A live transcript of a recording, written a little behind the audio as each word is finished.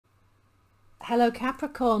Hello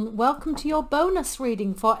Capricorn, welcome to your bonus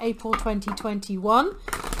reading for April 2021.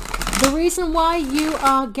 The reason why you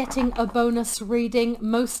are getting a bonus reading,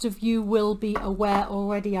 most of you will be aware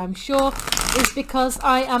already I'm sure, is because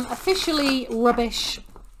I am officially rubbish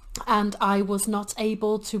and I was not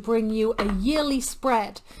able to bring you a yearly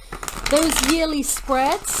spread. Those yearly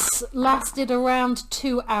spreads lasted around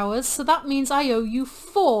 2 hours, so that means I owe you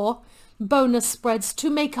 4 bonus spreads to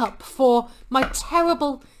make up for my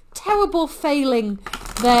terrible failing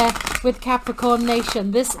there with Capricorn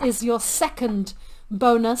Nation. This is your second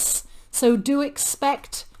bonus, so do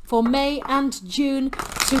expect for May and June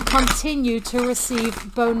to continue to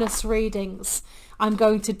receive bonus readings. I'm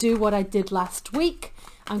going to do what I did last week.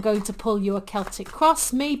 I'm going to pull you a Celtic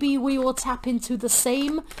cross. Maybe we will tap into the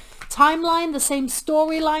same timeline, the same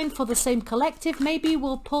storyline for the same collective. Maybe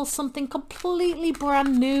we'll pull something completely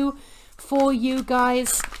brand new for you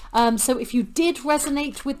guys. So if you did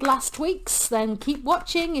resonate with last week's, then keep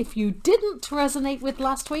watching. If you didn't resonate with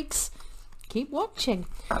last week's, keep watching.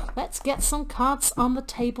 Let's get some cards on the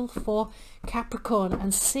table for Capricorn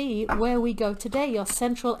and see where we go today. Your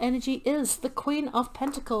central energy is the Queen of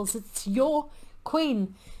Pentacles. It's your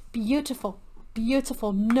queen. Beautiful,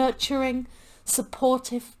 beautiful, nurturing,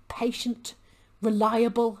 supportive, patient,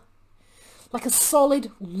 reliable, like a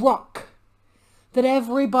solid rock that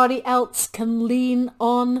everybody else can lean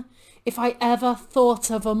on. If I ever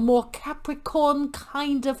thought of a more Capricorn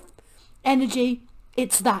kind of energy,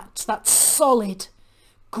 it's that solid,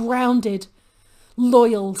 grounded,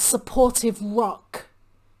 loyal, supportive rock.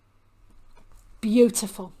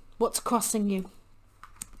 Beautiful. What's crossing you?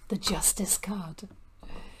 The Justice card.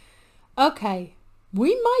 Okay,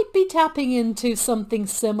 we might be tapping into something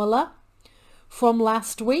similar from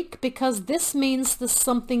last week, because this means there's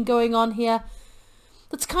something going on here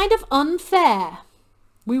that's kind of unfair.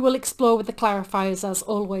 We will explore with the clarifiers as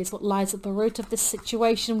always. What lies at the root of this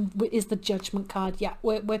situation is the Judgment card. Yeah,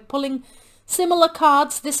 we're pulling similar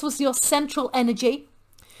cards. This was your central energy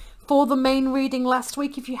for the main reading last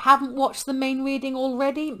week. If you haven't watched the main reading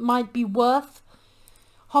already, it might be worth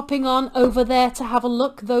hopping on over there to have a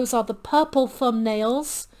look. Those are the purple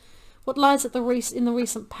thumbnails. What lies at in the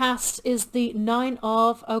recent past is the 9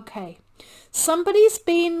 of... Okay. Somebody's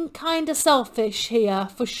been kind of selfish here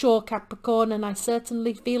for sure, Capricorn, and I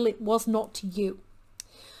certainly feel it was not you.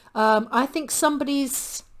 I think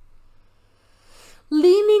somebody's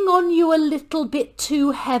leaning on you a little bit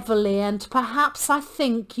too heavily, and perhaps I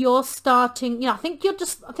think you're starting, I think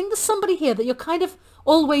there's somebody here that you're kind of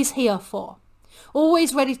always here for.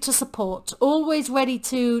 Always ready to support, always ready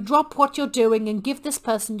to drop what you're doing and give this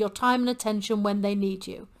person your time and attention when they need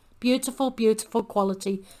you. Beautiful, beautiful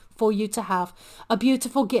quality for you to have. A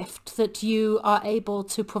beautiful gift that you are able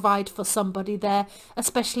to provide for somebody there,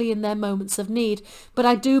 especially in their moments of need. But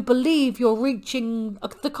I do believe you're reaching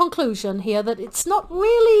the conclusion here that it's not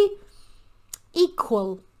really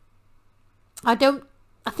equal. I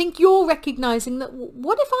think you're recognizing that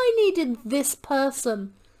what if I needed this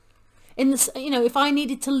person in this, if I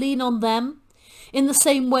needed to lean on them in the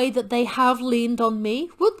same way that they have leaned on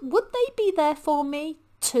me, would they be there for me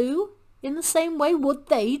too? In the same way, would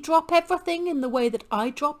they drop everything in the way that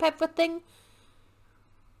I drop everything?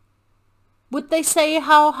 Would they say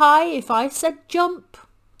how high if I said jump?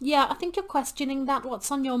 Yeah, I think you're questioning that.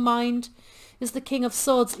 What's on your mind is the King of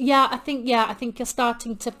Swords. I think you're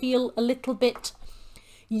starting to feel a little bit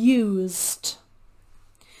used.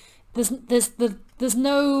 There's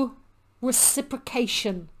no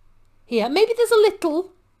reciprocation here. Maybe there's a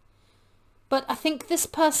little, but I think this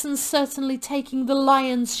person's certainly taking the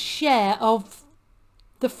lion's share of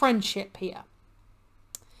the friendship here.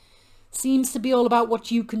 Seems to be all about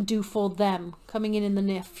what you can do for them coming in the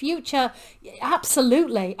near future.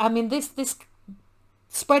 Absolutely. I mean, this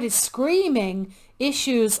spread is screaming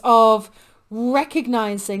issues of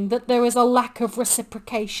recognizing that there is a lack of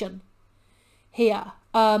reciprocation here.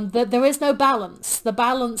 That there is no balance. The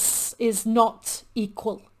balance is not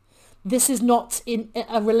equal. This is not in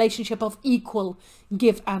a relationship of equal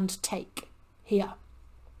give and take here.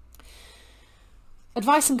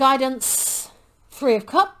 Advice and guidance, 3 of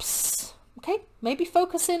Cups. Okay, maybe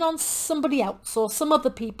focus in on somebody else or some other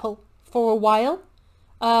people for a while.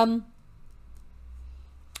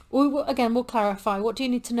 We'll clarify. What do you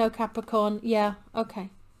need to know, Capricorn? Yeah, okay.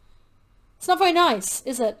 It's not very nice,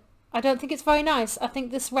 is it? I don't think it's very nice. I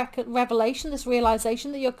think this revelation, this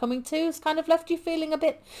realization that you're coming to has kind of left you feeling a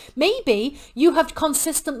bit... Maybe you have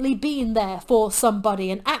consistently been there for somebody,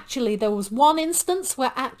 and actually there was one instance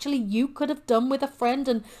where actually you could have done with a friend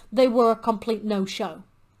and they were a complete no-show.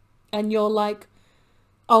 And you're like,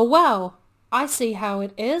 oh wow, I see how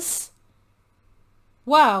it is.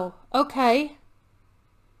 Wow, okay.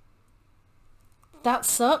 that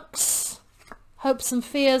sucks. Hopes and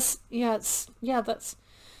fears. Yeah, it's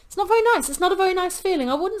not very nice. It's not a very nice feeling.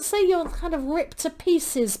 I wouldn't say you're kind of ripped to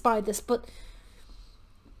pieces by this, but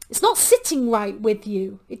it's not sitting right with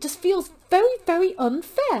you. It just feels very, very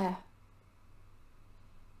unfair.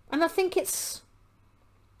 And I think it's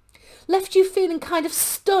left you feeling kind of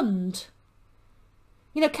stunned.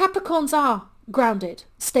 You know, Capricorns are grounded,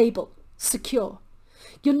 stable, secure.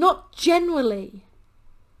 You're not generally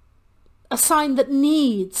a sign that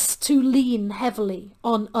needs to lean heavily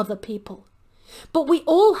on other people. But we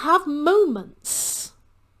all have moments.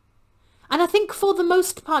 And I think for the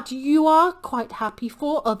most part, you are quite happy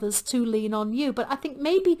for others to lean on you. But I think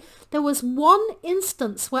maybe there was one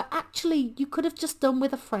instance where actually you could have just done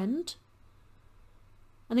with a friend.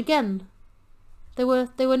 And again, they were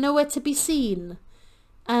nowhere to be seen.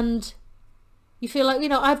 And you feel like, you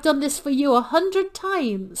know, I've done this for you 100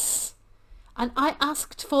 times. And I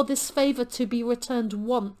asked for this favour to be returned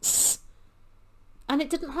once. And it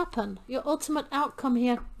didn't happen. Your ultimate outcome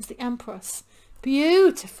here is the Empress.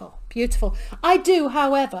 Beautiful, beautiful. I do,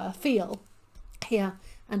 however, feel here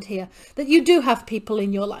and here that you do have people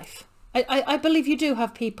in your life. I believe you do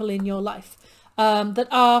have people in your life that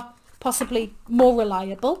are possibly more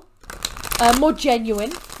reliable, more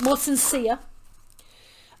genuine, more sincere.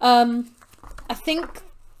 I think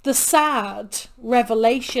the sad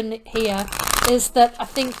revelation here is that I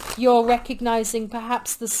think you're recognizing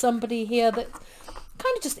perhaps there's somebody here that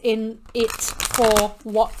kind of just in it for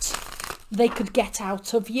what they could get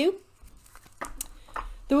out of you.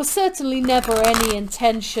 There was certainly never any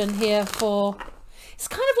intention here for... It's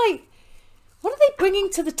kind of like, what are they bringing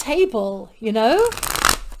to the table, you know?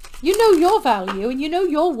 You know your value and you know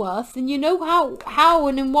your worth and you know how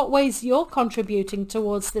and in what ways you're contributing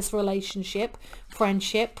towards this relationship,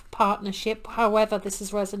 friendship, partnership, however this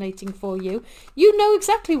is resonating for you. You know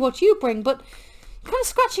exactly what you bring, but you're kind of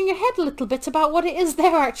scratching your head a little bit about what it is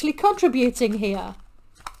they're actually contributing here.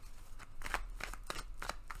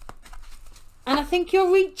 And I think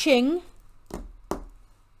you're reaching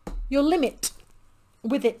your limit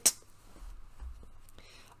with it.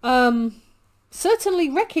 Certainly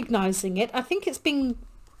recognizing it, I think it's been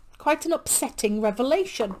quite an upsetting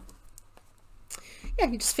revelation. Yeah,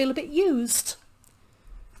 you just feel a bit used.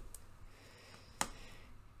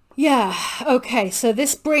 Yeah, okay, so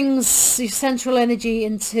this brings your central energy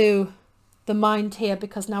into the mind here,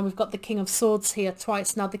 because now we've got the King of Swords here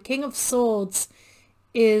twice. Now the King of Swords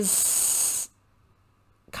is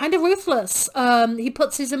kind of ruthless. He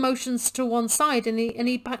puts his emotions to one side and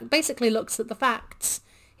he basically looks at the facts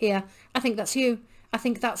here. I think that's you. I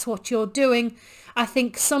think that's what you're doing. I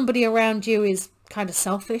think somebody around you is kind of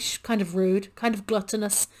selfish, kind of rude, kind of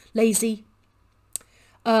gluttonous, lazy.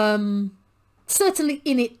 Certainly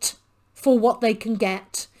in it for what they can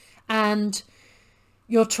get. And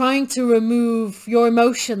you're trying to remove your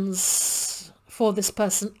emotions for this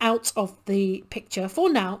person out of the picture for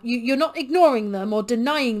now. You're not ignoring them or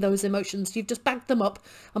denying those emotions. You've just backed them up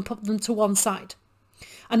and put them to one side.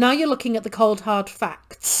 And now you're looking at the cold hard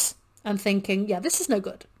facts and thinking, yeah, this is no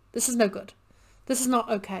good. This is no good. This is not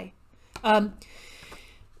okay.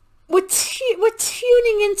 We're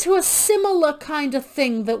tuning into a similar kind of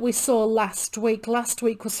thing that we saw last week. Last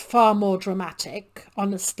week was far more dramatic,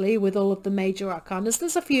 honestly, with all of the major arcanas.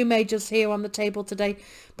 There's a few majors here on the table today,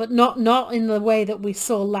 but not in the way that we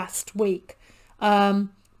saw last week.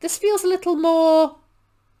 This feels a little more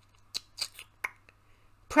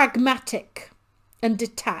pragmatic and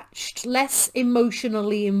detached, less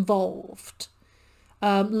emotionally involved,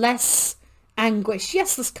 less anguish.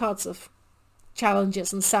 Yes, there's cards of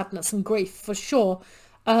challenges and sadness and grief for sure,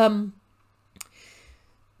 but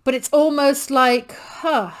it's almost like,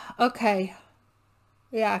 okay,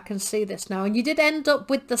 yeah, I can see this now. And you did end up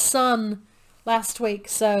with the Sun last week,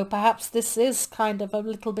 so perhaps this is kind of a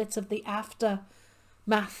little bit of the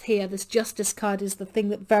aftermath here. This Justice card is the thing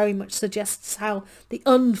that very much suggests how the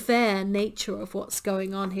unfair nature of what's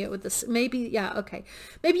going on here with this. Maybe, yeah, okay,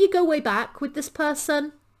 maybe you go way back with this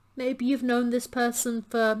person. Maybe you've known this person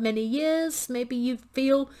for many years. Maybe you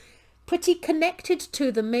feel pretty connected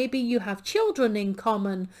to them. Maybe you have children in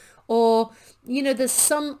common, or, you know, there's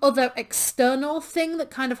some other external thing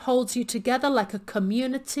that kind of holds you together, like a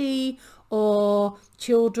community or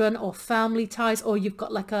children or family ties, or you've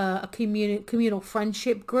got like a communal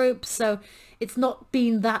friendship group. So it's not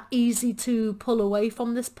been that easy to pull away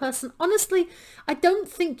from this person. Honestly, I don't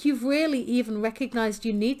think you've really even recognized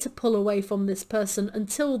you need to pull away from this person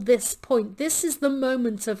until this point. This is the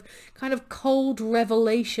moment of kind of cold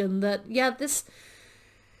revelation that, yeah, this...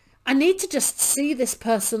 I need to just see this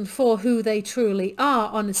person for who they truly are,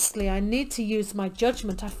 honestly. I need to use my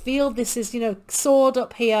judgment. I feel this is, you know, sword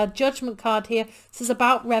up here, judgment card here. This is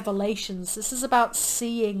about revelations. This is about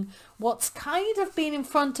seeing what's kind of been in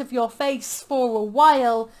front of your face for a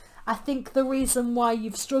while. I think the reason why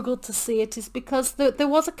you've struggled to see it is because there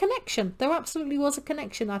was a connection. There absolutely was a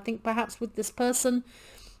connection. I think perhaps with this person,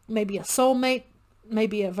 maybe a soulmate,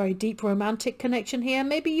 maybe a very deep romantic connection here.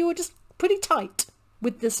 Maybe you were just pretty tight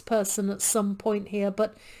with this person at some point here,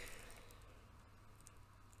 but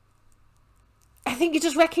I think you're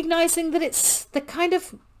just recognizing that it's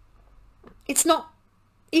not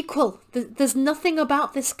equal. There's nothing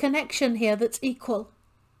about this connection here that's equal.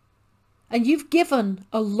 And you've given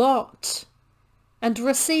a lot and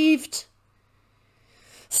received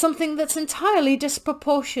something that's entirely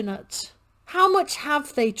disproportionate. How much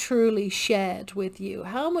have they truly shared with you?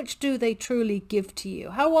 How much do they truly give to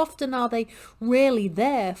you? How often are they really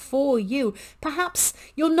there for you? Perhaps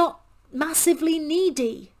you're not massively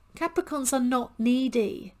needy. Capricorns are not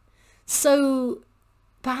needy. So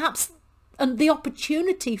perhaps the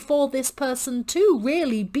opportunity for this person to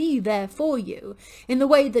really be there for you in the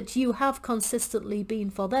way that you have consistently been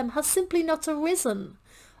for them has simply not arisen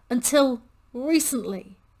until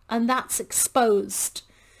recently. And that's exposed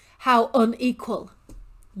how unequal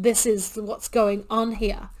this is, what's going on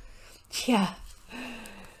here. Yeah.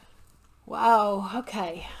 Wow.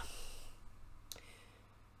 Okay.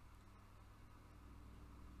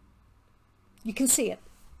 You can see it.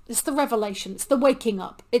 It's the revelation. It's the waking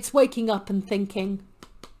up. It's waking up and thinking,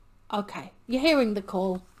 okay, you're hearing the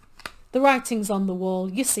call. The writing's on the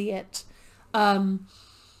wall. You see it. And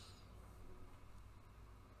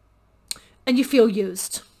you feel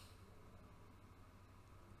used.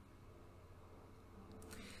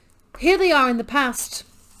 Here they are in the past,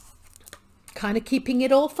 kind of keeping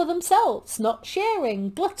it all for themselves, not sharing,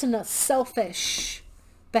 gluttonous, selfish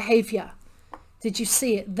behavior. Did you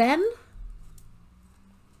see it then?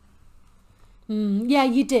 Yeah,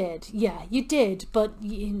 you did. Yeah, you did. But,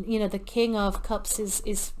 you know, the King of Cups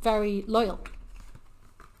is very loyal.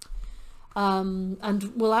 And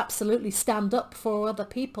will absolutely stand up for other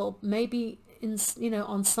people. Maybe,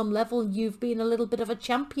 on some level, you've been a little bit of a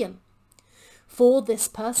champion for this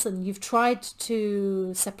person. You've tried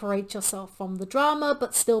to separate yourself from the drama,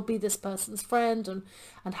 but still be this person's friend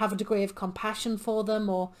and have a degree of compassion for them,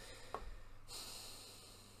 or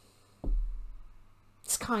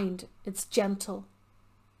it's kind, it's gentle.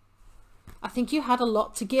 I think you had a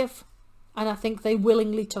lot to give, and I think they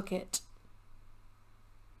willingly took it.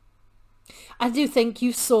 I do think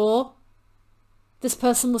you saw this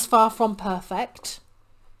person was far from perfect,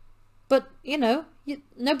 but,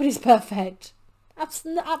 nobody's perfect.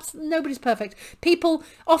 Nobody's perfect. People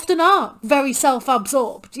often are very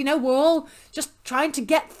self-absorbed. We're all just trying to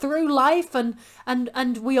get through life,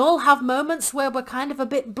 and we all have moments where we're kind of a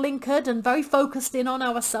bit blinkered and very focused in on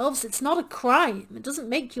ourselves. It's not a crime. It doesn't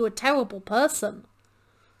make you a terrible person.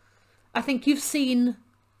 I think you've seen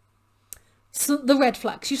the red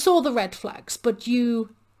flags. You saw the red flags, but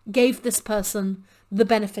you gave this person the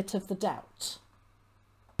benefit of the doubt.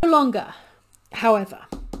 No longer, however,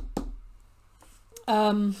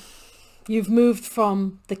 you've moved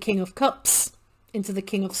from the King of Cups into the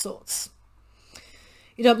King of Swords.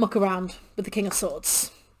 You don't muck around with the King of Swords.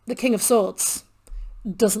 The King of Swords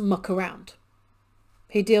doesn't muck around.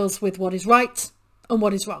 He deals with what is right and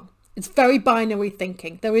what is wrong. It's very binary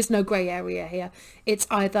thinking. There is no grey area here. It's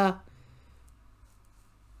either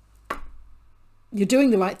you're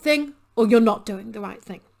doing the right thing or you're not doing the right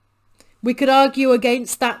thing. We could argue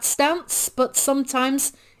against that stance, but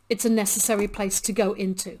sometimes it's a necessary place to go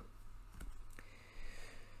into.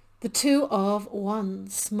 The Two of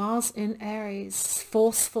Wands, Mars in Aries,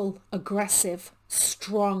 forceful, aggressive,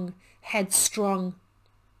 strong, headstrong,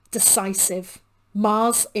 decisive.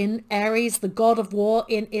 Mars in Aries, the god of war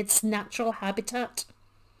in its natural habitat.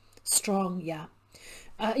 Strong, yeah.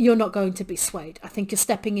 You're not going to be swayed. I think you're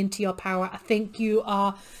stepping into your power. I think you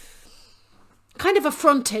are kind of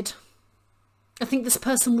affronted. I think this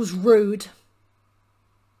person was rude.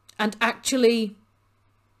 And actually,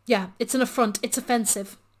 yeah, it's an affront. It's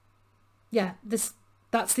offensive. Yeah,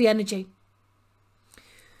 that's the energy.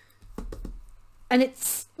 And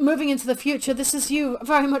it's moving into the future. This is you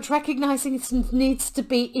very much recognizing it needs to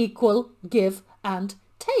be equal, give and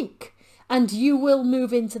take. And you will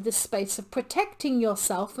move into this space of protecting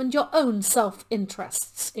yourself and your own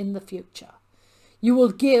self-interests in the future. You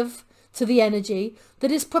will give to the energy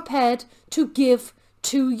that is prepared to give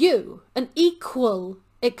to you, an equal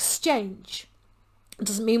exchange. It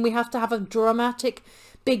doesn't mean we have to have a dramatic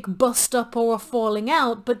big bust up or a falling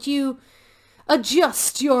out, but you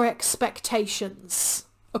adjust your expectations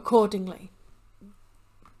accordingly.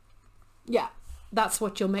 Yeah, that's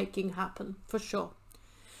what you're making happen, for sure.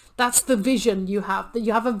 That's the vision you have, that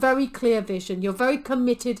you have a very clear vision. You're very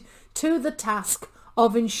committed to the task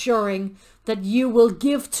of ensuring that you will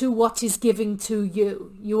give to what is giving to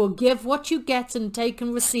you. You will give what you get and take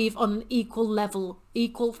and receive on an equal level,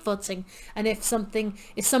 equal footing. And if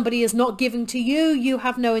somebody is not giving to you, you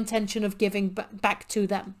have no intention of giving back to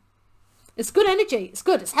them. It's good energy. It's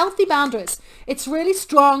good. It's healthy boundaries. It's really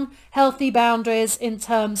strong, healthy boundaries in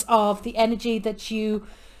terms of the energy that you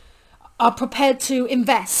are prepared to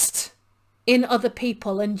invest in other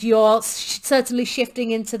people. And you're certainly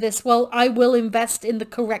shifting into this, well, I will invest in the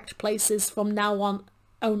correct places from now on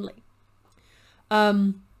only.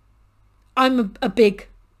 I'm a big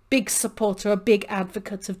supporter, a big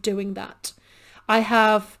advocate of doing that.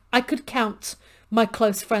 I could count my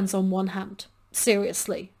close friends on one hand,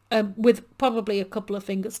 seriously. With probably a couple of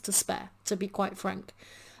fingers to spare, to be quite frank.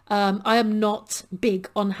 I am not big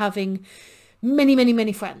on having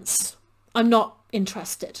many friends. I'm not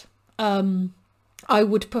interested. I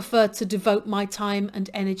would prefer to devote my time and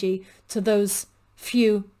energy to those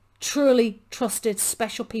few truly trusted,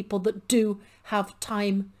 special people that do have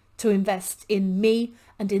time to invest in me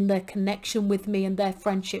and in their connection with me and their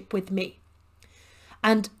friendship with me.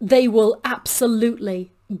 And they will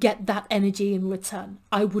absolutely get that energy in return.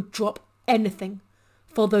 I would drop anything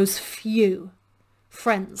for those few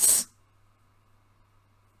friends.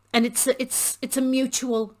 And it's a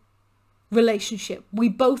mutual relationship. We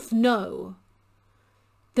both know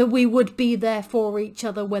that we would be there for each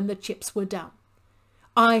other when the chips were down.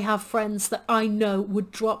 I have friends that I know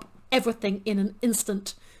would drop everything in an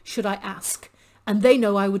instant should I ask, and they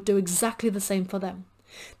know I would do exactly the same for them.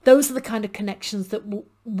 Those are the kind of connections that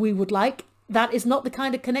we would like. That is not the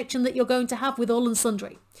kind of connection that you're going to have with all and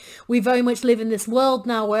sundry. We very much live in this world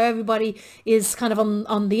now where everybody is kind of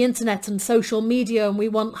on the internet and social media, and we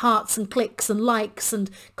want hearts and clicks and likes and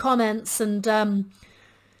comments, and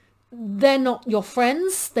they're not your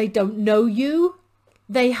friends. They don't know you.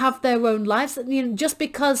 They have their own lives. You know, just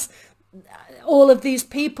because all of these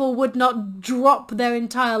people would not drop their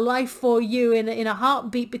entire life for you in a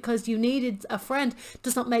heartbeat because you needed a friend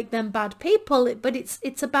does not make them bad people. But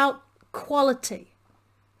it's about quality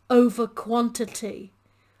over quantity.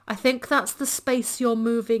 I think that's the space you're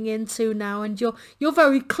moving into now, and you're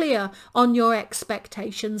very clear on your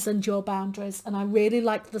expectations and your boundaries, and I really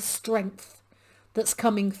like the strength that's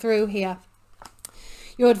coming through here.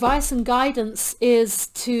 Your advice and guidance is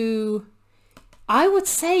to, I would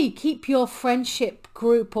say, keep your friendship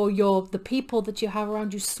group or the people that you have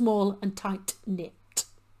around you small and tight knit.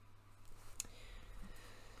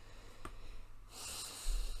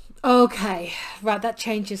 Okay, right, that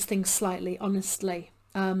changes things slightly, honestly.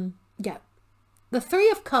 Yeah, the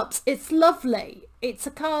Three of Cups, it's lovely. It's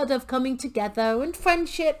a card of coming together and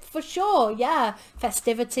friendship for sure. Yeah,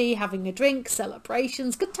 festivity, having a drink,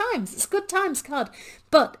 celebrations, good times. It's a good times card,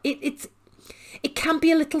 but it can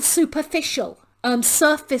be a little superficial.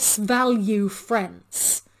 Surface value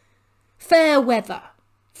friends, fair weather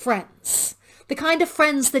friends, the kind of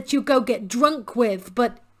friends that you go get drunk with.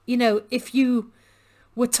 But you know, if you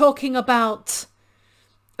we're talking about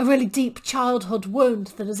a really deep childhood wound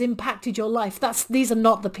that has impacted your life, these are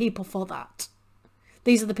not the people for that.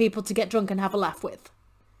 These are the people to get drunk and have a laugh with,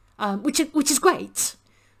 which is great,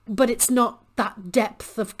 but it's not that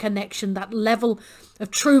depth of connection, that level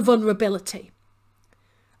of true vulnerability.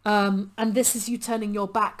 And this is you turning your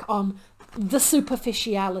back on the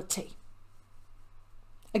superficiality.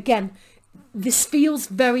 Again, this feels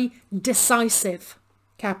very decisive,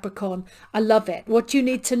 Capricorn. I love it. What you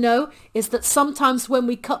need to know is that sometimes when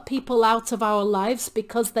we cut people out of our lives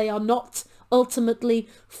because they are not ultimately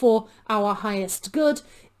for our highest good,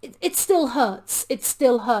 it still hurts. It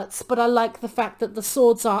still hurts. But I like the fact that the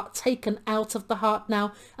swords are taken out of the heart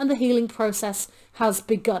now and the healing process has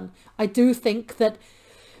begun. I do think that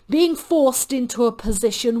being forced into a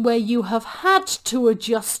position where you have had to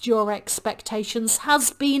adjust your expectations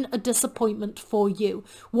has been a disappointment for you.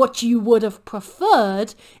 What you would have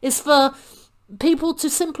preferred is for people to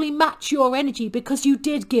simply match your energy because you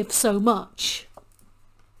did give so much.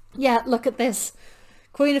 Yeah, look at this.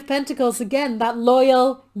 Queen of Pentacles again, that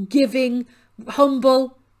loyal, giving,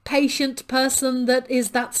 humble, patient person that is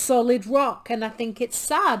that solid rock. And I think it's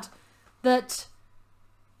sad that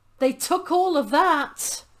they took all of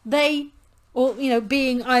that. Or you know,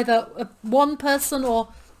 being either one person or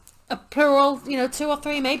a plural, you know, 2 or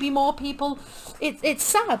 3, maybe more people. It's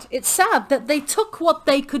sad. It's sad that they took what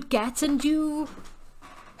they could get, and you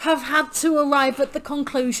have had to arrive at the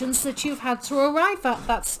conclusions that you've had to arrive at.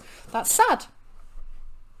 That's sad.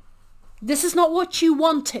 This is not what you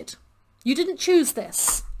wanted. You didn't choose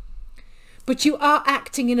this. But you are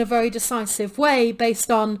acting in a very decisive way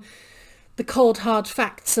based on the cold hard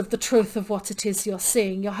facts of the truth of what it is you're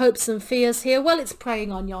seeing. Your hopes and fears here, well, it's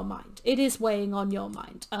preying on your mind. It is weighing on your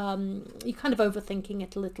mind. You're kind of overthinking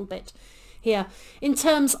it a little bit here. In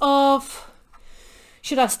terms of,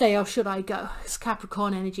 should I stay or should I go? It's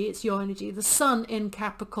Capricorn energy, it's your energy. The sun in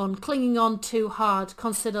Capricorn, clinging on too hard,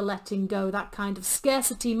 consider letting go, that kind of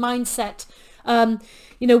scarcity mindset.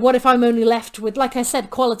 You know, what if I'm only left with, like I said,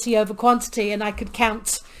 quality over quantity, and I could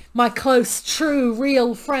count my close, true,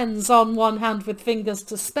 real friends on one hand with fingers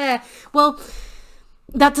to spare? Well,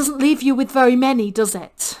 that doesn't leave you with very many, does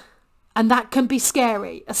it? And that can be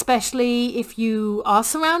scary, especially if you are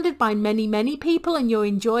surrounded by many, many people and you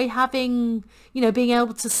enjoy having, you know, being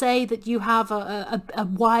able to say that you have a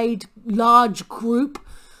wide, large group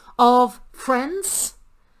of friends.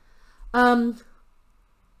 I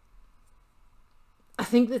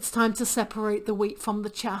think it's time to separate the wheat from the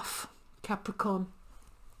chaff, Capricorn.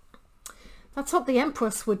 That's what the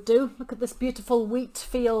Empress would do. Look at this beautiful wheat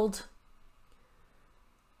field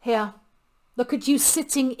here. Look at you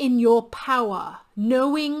sitting in your power,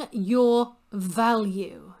 knowing your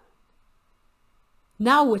value.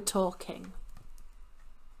 Now we're talking.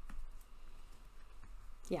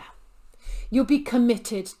 Yeah. You'll be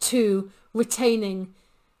committed to retaining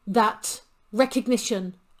that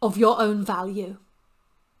recognition of your own value.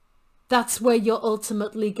 That's where you're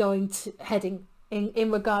ultimately heading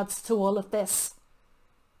in regards to all of this.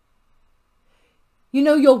 You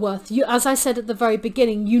know your worth. You, as I said at the very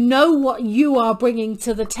beginning, you know what you are bringing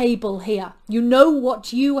to the table here. You know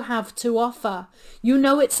what you have to offer. You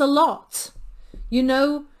know it's a lot. You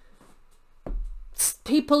know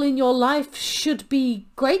people in your life should be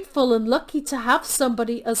grateful and lucky to have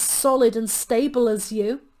somebody as solid and stable as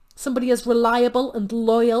you. Somebody as reliable and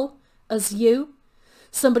loyal as you.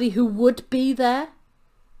 Somebody who would be there.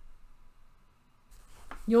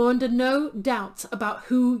 You're under no doubt about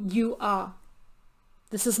who you are.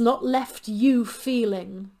 This has not left you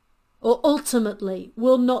feeling, or ultimately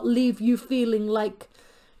will not leave you feeling like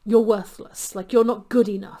you're worthless, like you're not good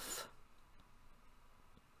enough.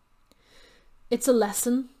 It's a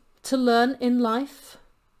lesson to learn in life,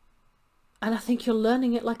 and I think you're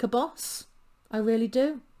learning it like a boss. I really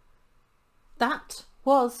do. That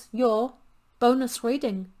was your bonus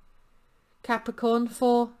reading, Capricorn,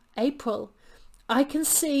 for April. I can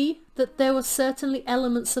see that there were certainly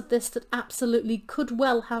elements of this that absolutely could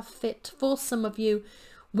well have fit for some of you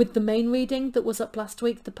with the main reading that was up last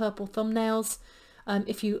week, the purple thumbnails.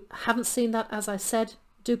 If you haven't seen that, as I said,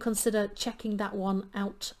 do consider checking that one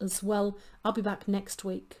out as well. I'll be back next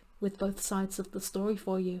week with both sides of the story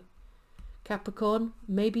for you. Capricorn,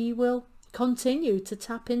 maybe you will continue to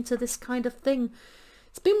tap into this kind of thing.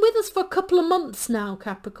 It's been with us for a couple of months now,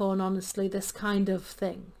 Capricorn, honestly, this kind of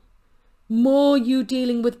thing. More you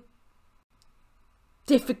dealing with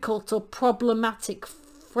difficult or problematic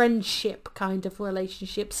friendship kind of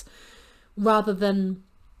relationships rather than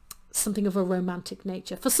something of a romantic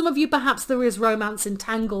nature. For some of you, perhaps there is romance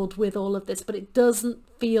entangled with all of this, but it doesn't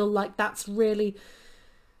feel like that's really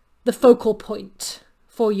the focal point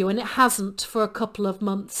for you, and it hasn't for a couple of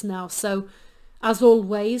months now. So as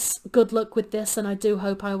always, good luck with this, and I do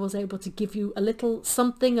hope I was able to give you a little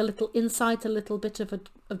something, a little insight, a little bit of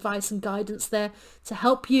advice and guidance there to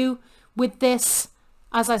help you with this.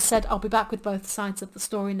 As I said, I'll be back with both sides of the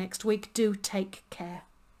story next week. Do take care.